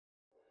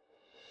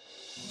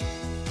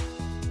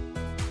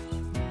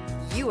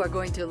You are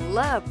going to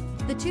love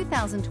the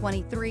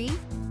 2023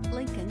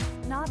 Lincoln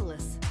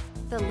Nautilus.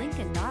 The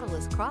Lincoln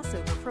Nautilus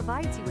crossover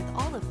provides you with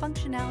all the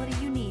functionality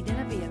you need in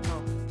a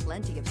vehicle.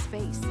 Plenty of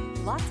space,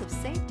 lots of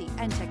safety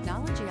and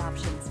technology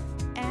options,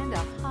 and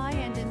a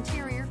high-end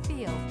interior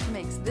feel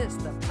makes this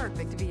the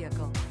perfect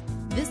vehicle.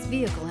 This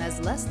vehicle has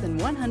less than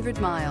 100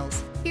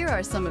 miles. Here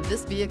are some of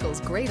this vehicle's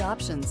great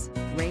options: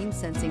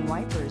 rain-sensing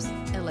wipers,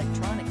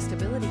 electronic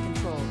stability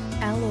control,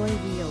 alloy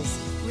wheels,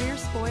 rear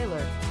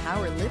spoiler,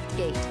 power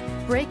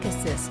liftgate, brake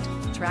assist,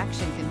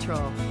 traction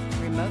control,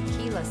 remote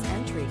keyless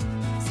entry,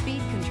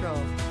 speed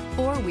control,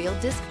 four-wheel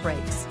disc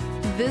brakes.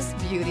 This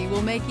beauty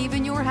will make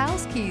even your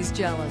house keys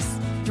jealous.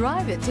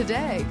 Drive it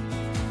today.